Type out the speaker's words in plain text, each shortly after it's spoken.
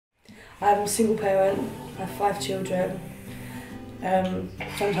I'm a single parent, I have 5 children.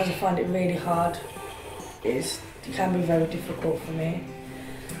 Sometimes I find it really hard. It can be very difficult for me.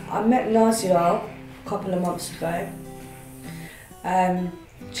 I met Nazia a couple of months ago.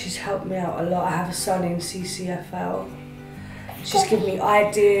 She's helped me out a lot. I have a son in CCFL. She's given me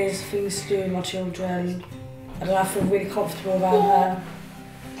ideas, things to do with my children. And I feel really comfortable around her.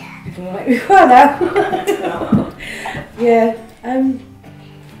 You're gonna make me cry now. Yeah.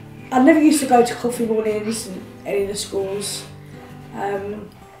 I never used to go to coffee mornings in any of the schools.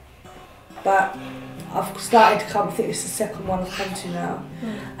 But I've started to come, I think it's the second one I've come to now.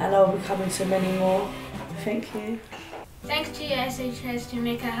 And I'll be coming to many more. Thank you. Thanks to your SHS to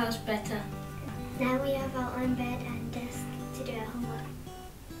make our house better. Now we have our own bed and desk to do our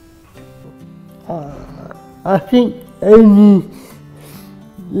homework. I think Amy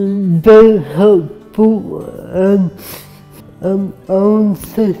is very helpful, and I want to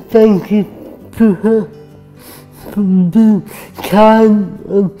say thank you to her for being kind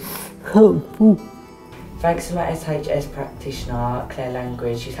and helpful. Thanks to my SHS practitioner, Claire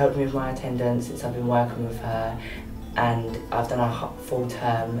Language. She's helped me with my attendance since I've been working with her, and I've done a full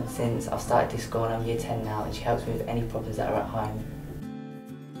term since I've started this school and I'm year 10 now, and she helps me with any problems that are at home.